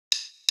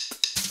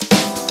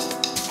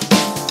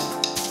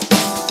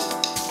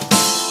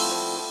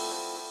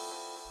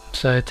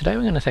So today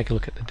we're going to take a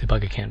look at the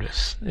Debugger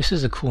canvas. This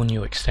is a cool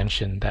new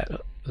extension that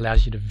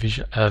allows you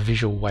to a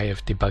visual way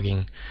of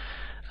debugging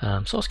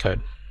source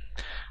code.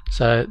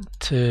 So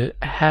to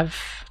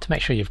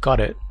make sure you've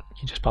got it,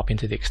 you just pop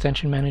into the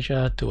extension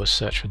manager, do a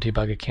search for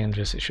Debugger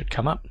canvas. It should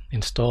come up,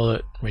 install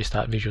it,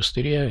 restart Visual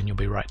Studio, and you'll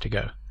be right to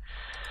go.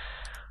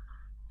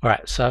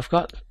 Alright, so I've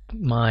got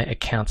my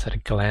accounts at a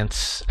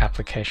glance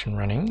application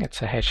running.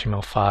 It's a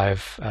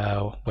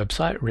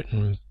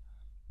HTML5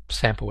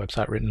 sample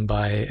website written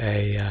by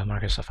a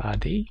Microsoft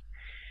RD.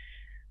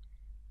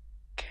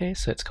 Okay,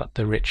 so it's got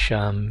the rich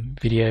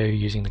video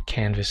using the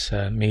canvas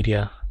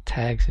media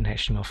tags in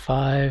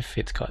HTML5.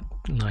 It's got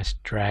nice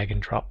drag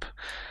and drop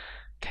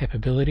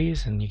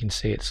capabilities, and you can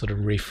see it sort of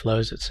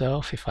reflows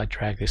itself. If I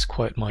drag this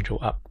quote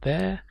module up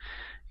there,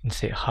 you can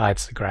see it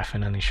hides the graph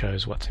and only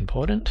shows what's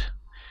important.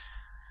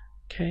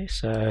 Okay,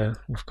 so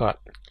we've got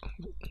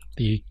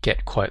the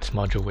get quotes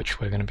module, which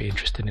we're going to be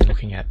interested in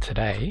looking at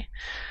today.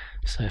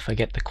 So if I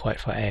get the quote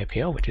for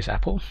AAPL, which is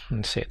Apple,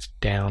 and see it's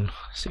down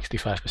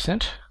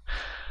 65%.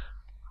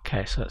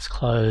 Okay, so let's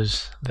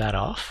close that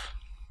off.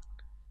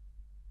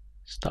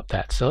 Stop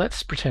that. So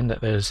let's pretend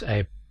that there's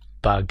a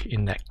bug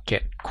in that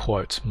get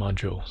quotes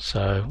module.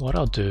 So what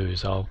I'll do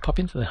is I'll pop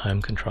into the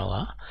home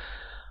controller.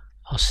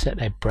 I'll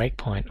set a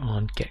breakpoint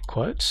on get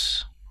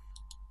quotes.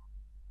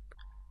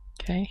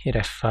 Okay, hit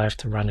F5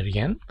 to run it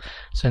again.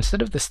 So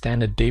instead of the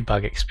standard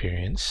debug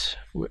experience,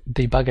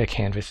 Debugger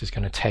canvas is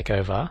going to take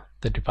over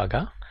the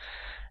debugger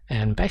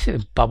and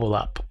basically bubble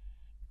up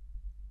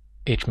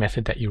each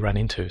method that you run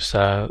into.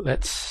 So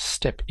let's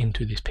step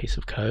into this piece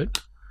of code,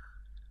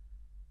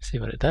 see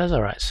what it does.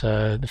 Alright,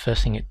 so the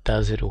first thing it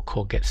does, it will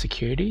call get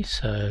security.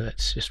 So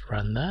let's just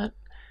run that.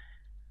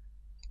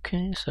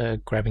 Okay, so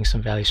grabbing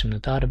some values from the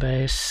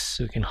database,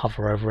 so we can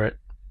hover over it.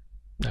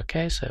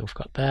 Okay, so we've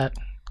got that.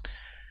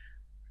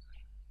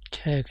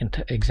 Okay, we can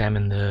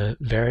examine the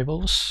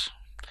variables.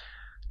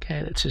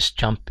 Okay, let's just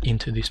jump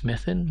into this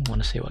method. We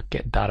want to see what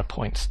get data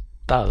points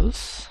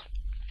does.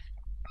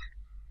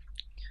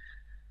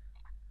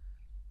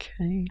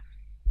 Okay.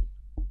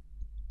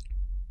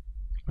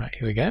 Right,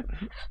 here we go.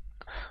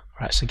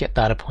 Right, so get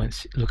data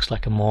points looks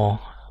like a more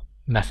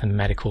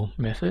mathematical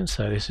method,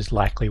 so this is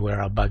likely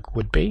where our bug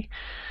would be.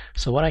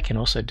 So what I can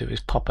also do is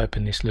pop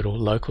open this little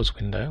locals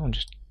window and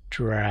just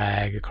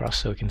drag across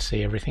so we can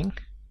see everything.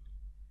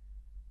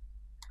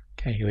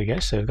 Okay, here we go.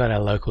 So we've got our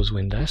locals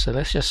window. So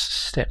let's just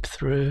step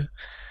through.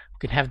 We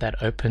can have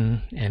that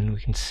open and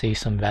we can see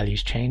some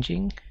values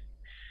changing.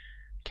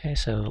 Okay,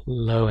 so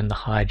low and the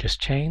high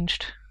just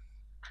changed.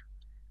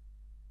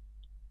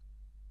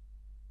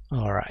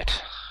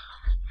 Alright.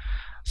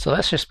 So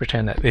let's just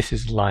pretend that this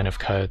is a line of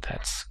code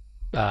that's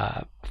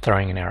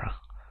throwing an error.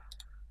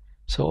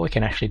 So what we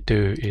can actually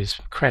do is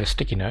create a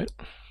sticky note.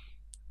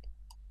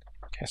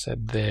 Okay, so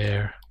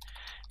there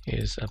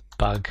is a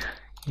bug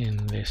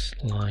in this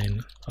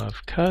line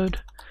of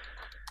code.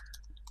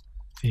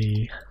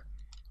 The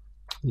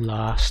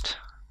last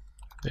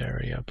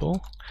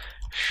variable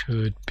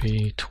should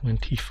be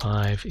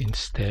 25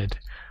 instead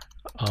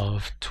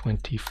of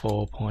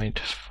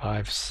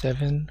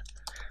 24.57.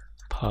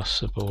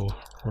 Possible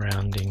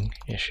rounding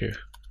issue.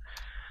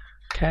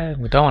 Okay,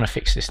 we don't want to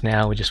fix this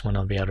now, we just want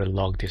to be able to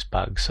log this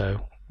bug.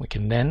 So we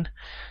can then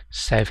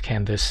save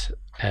canvas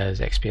as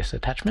XPS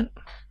attachment.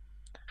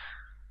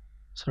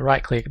 So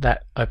right click,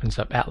 that opens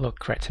up Outlook,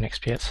 creates an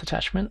XPS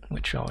attachment,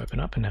 which I'll open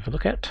up and have a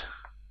look at.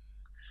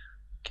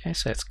 Okay,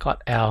 so it's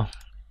got our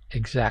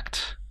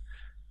exact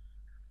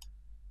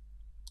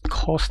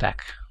core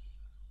stack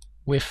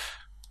with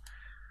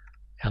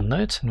our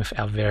notes and with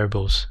our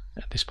variables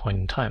at this point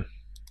in time.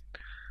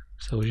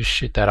 So we'll just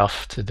shoot that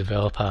off to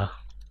developer.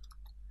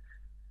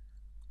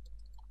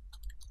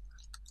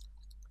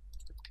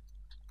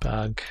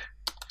 Bug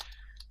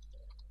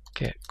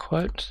get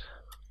quote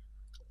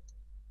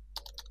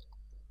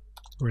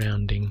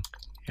rounding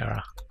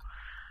error.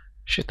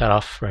 Shoot that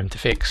off for him to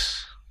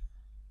fix.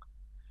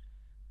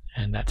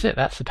 And that's it.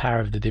 That's the power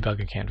of the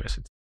Debugger canvas.